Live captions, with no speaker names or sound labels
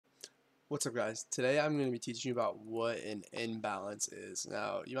What's up, guys? Today I'm going to be teaching you about what an imbalance is.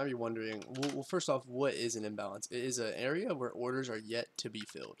 Now, you might be wondering, well, first off, what is an imbalance? It is an area where orders are yet to be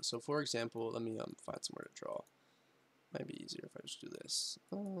filled. So, for example, let me find somewhere to draw. Might be easier if I just do this.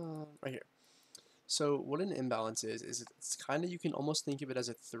 Right here. So, what an imbalance is it's kind of, you can almost think of it as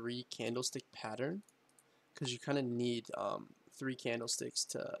a three candlestick pattern, because you kind of need three candlesticks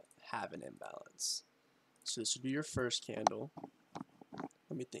to have an imbalance. So, this would be your first candle.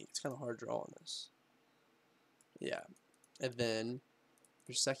 Let me think. It's kind of hard drawing this. Yeah, and then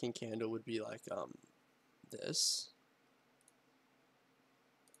your second candle would be like this.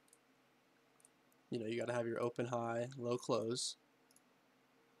 You know, you got to have your open high, low close.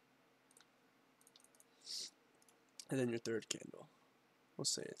 And then your third candle, we'll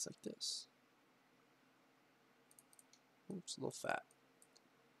say it's like this. Oops, a little fat.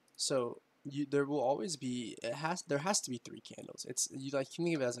 So there will always be, there has to be three candles. It's, you like, can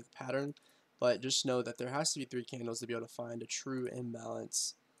think of it as like a pattern, but just know that there has to be three candles to be able to find a true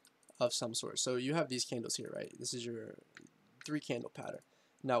imbalance of some sort. So you have these candles here, right? This is your three candle pattern.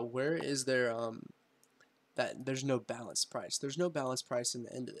 Now, where is there that there's no balanced price? There's no balanced price in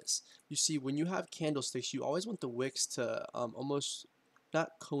the end of this. You see, when you have candlesticks, you always want the wicks to almost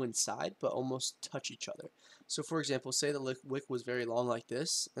not coincide, but almost touch each other. So for example, say the wick was very long like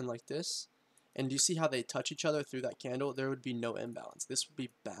this, and do you see how they touch each other through that candle? There would be no imbalance. This would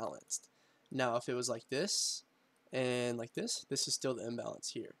be balanced. Now, if it was like this and like this is still the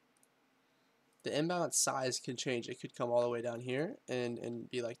imbalance here. The imbalance size can change. It could come all the way down here and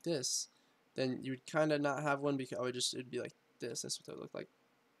be like this. Then you would kind of not have one, because it'd be like this. That's what it would look like.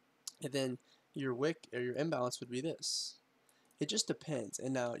 And then your wick or your imbalance would be this. It just depends.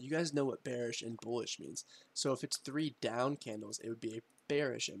 And now you guys know what bearish and bullish means. So if it's three down candles, it would be a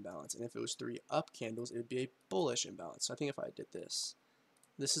bearish imbalance. And if it was three up candles, it would be a bullish imbalance. So I think if I did this,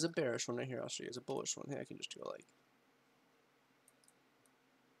 this is a bearish one right here. I'll show you as a bullish one. Hey, I can just go like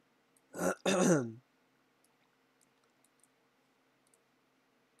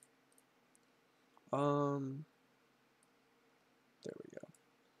there we go.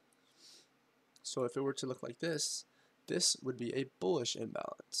 So if it were to look like this, this would be a bullish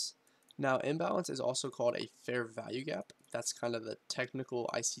imbalance. Now, imbalance is also called a fair value gap. That's kind of the technical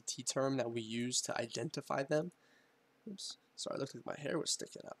ICT term that we use to identify them. Oops, sorry, it looked like my hair was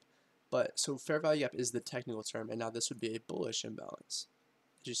sticking up. But so fair value gap is the technical term, and now this would be a bullish imbalance.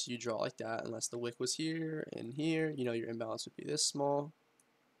 Just you draw like that, unless the wick was here and here, you know, your imbalance would be this small.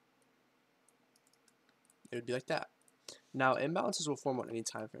 It would be like that. Now, imbalances will form on any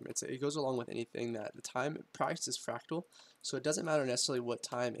time frame. It goes along with anything that the time price is fractal, so it doesn't matter necessarily what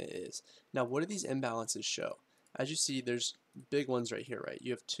time it is. Now, what do these imbalances show? As you see, there's big ones right here, right?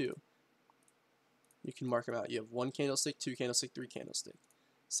 You have two. You can mark them out. You have one candlestick, two candlestick, three candlestick.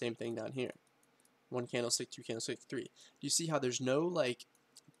 Same thing down here. One candlestick, two candlestick, three. Do you see how there's no like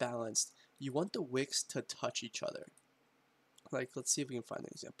balanced? You want the wicks to touch each other. Like, let's see if we can find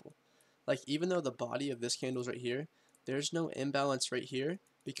an example. Like, even though the body of this candle is right here, there's no imbalance right here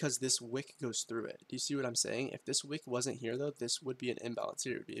because this wick goes through it. Do you see what I'm saying? If this wick wasn't here, though, this would be an imbalance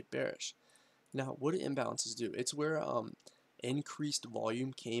here. It would be a bearish. Now, what do imbalances do? It's where increased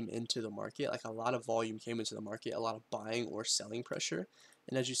volume came into the market, like a lot of volume came into the market, a lot of buying or selling pressure.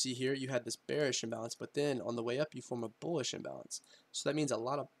 And as you see here, you had this bearish imbalance, but then on the way up, you form a bullish imbalance. So that means a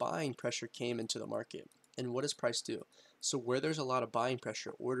lot of buying pressure came into the market. And what does price do? So where there's a lot of buying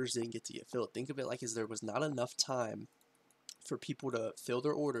pressure, orders didn't get to get filled. Think of it like as there was not enough time for people to fill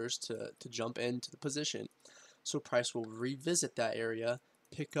their orders to jump into the position. So price will revisit that area,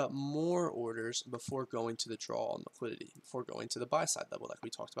 pick up more orders before going to the draw on liquidity, before going to the buy side level like we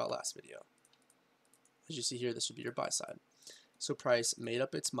talked about last video. As you see here, this would be your buy side. So price made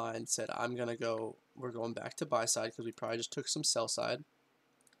up its mind, said we're going back to buy side because we probably just took some sell side.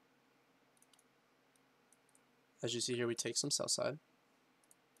 As you see here, we take some sell side.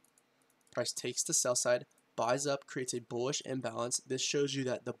 Price takes the sell side, buys up, creates a bullish imbalance. This shows you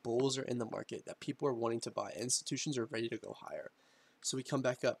that the bulls are in the market, that people are wanting to buy. Institutions are ready to go higher. So we come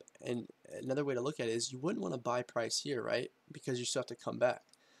back up. And another way to look at it is you wouldn't want to buy price here, right? Because you still have to come back.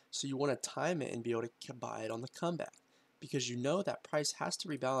 So you want to time it and be able to buy it on the comeback, because you know that price has to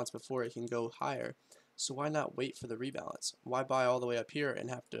rebalance before it can go higher. So why not wait for the rebalance? Why buy all the way up here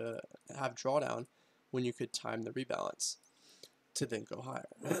and have to have drawdown when you could time the rebalance to then go higher?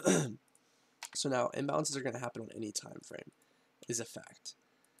 So now imbalances are going to happen on any time frame, is a fact.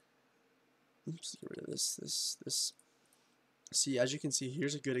 Oops, get rid of this. See, as you can see,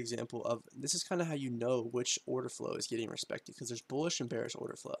 here's a good example of, this is kind of how you know which order flow is getting respected, because there's bullish and bearish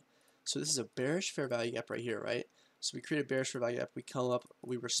order flow. So this is a bearish fair value gap right here, right? So we create a bearish fair value gap, we come up,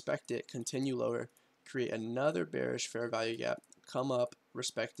 we respect it, continue lower, create another bearish fair value gap, come up,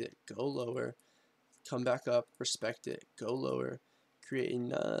 respect it, go lower, come back up, respect it, go lower, create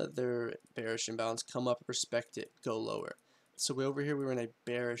another bearish imbalance, come up, respect it, go lower. So over here we were in a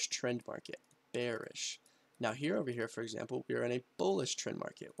bearish trend market, bearish. Now here over here, for example, we are in a bullish trend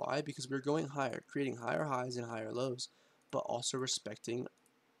market. Why? Because we're going higher, creating higher highs and higher lows, but also respecting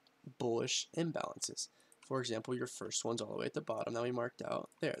bullish imbalances. For example, your first one's all the way at the bottom that we marked out.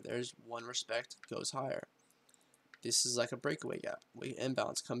 There's one respect, goes higher. This is like a breakaway gap. We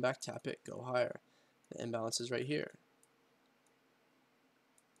imbalance, come back, tap it, go higher. The imbalance is right here.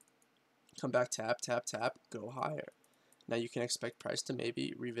 Come back, tap, tap, tap, go higher. Now you can expect price to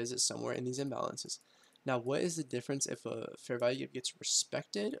maybe revisit somewhere in these imbalances. Now what is the difference if a fair value gets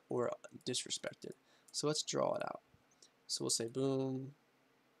respected or disrespected? So let's draw it out. So we'll say boom,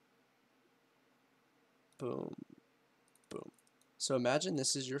 boom, boom. So imagine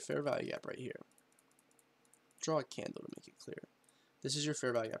this is your fair value gap right here. Draw a candle to make it clear. This is your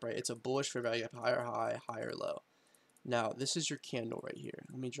fair value gap, right? It's a bullish fair value gap, higher high, higher low. Now this is your candle right here.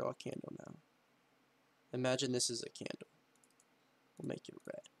 Let me draw a candle now. Imagine this is a candle. We'll make it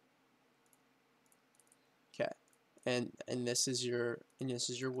red. Okay, and this is your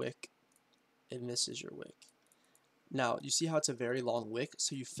wick, and this is your wick. Now you see how it's a very long wick,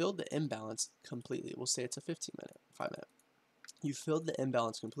 so you filled the imbalance completely. We'll say it's a 15-minute, 5-minute. You filled the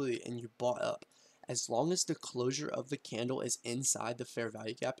imbalance completely and you bought up. As long as the closure of the candle is inside the fair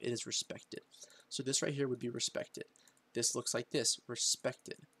value gap, it is respected. So this right here would be respected. This looks like this,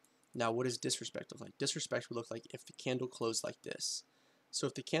 respected. Now what does disrespect look like? Disrespect would look like if the candle closed like this. So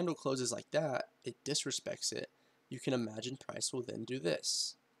if the candle closes like that, it disrespects it. You can imagine price will then do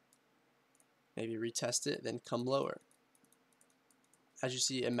this. Maybe retest it, then come lower. As you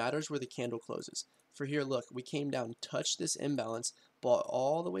see, it matters where the candle closes. For here, look, we came down, touched this imbalance, bought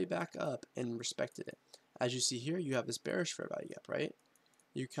all the way back up, and respected it. As you see here, you have this bearish fair value gap, right?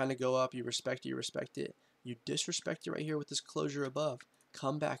 You kind of go up, you respect it. You disrespect it right here with this closure above.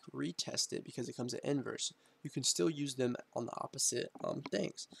 Come back, retest it because it comes at inverse. You can still use them on the opposite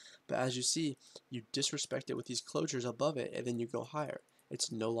things. But as you see, you disrespect it with these closures above it, and then you go higher.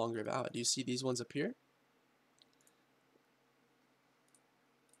 It's no longer valid. Do you see these ones up here?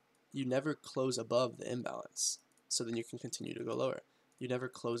 You never close above the imbalance, so then you can continue to go lower. You never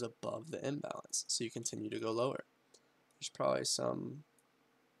close above the imbalance, so you continue to go lower. There's probably some,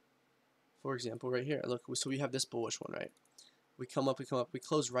 for example, right here. Look, so we have this bullish one, right? We come up, we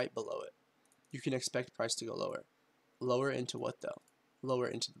close right below it. You can expect price to go lower. Lower into what though? Lower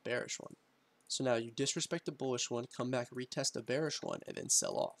into the bearish one. So now you disrespect the bullish one, come back, retest the bearish one, and then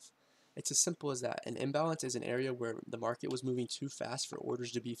sell off. It's as simple as that. An imbalance is an area where the market was moving too fast for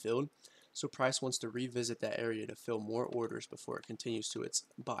orders to be filled, so price wants to revisit that area to fill more orders before it continues to its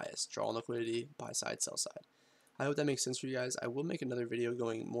bias, draw on liquidity, buy side, sell side. I hope that makes sense for you guys. I will make another video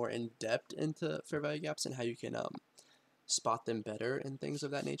going more in depth into fair value gaps and how you can spot them better and things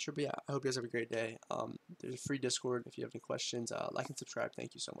of that nature. But yeah, I hope you guys have a great day. There's a free Discord if you have any questions. Like and subscribe.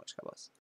 Thank you so much. God bless.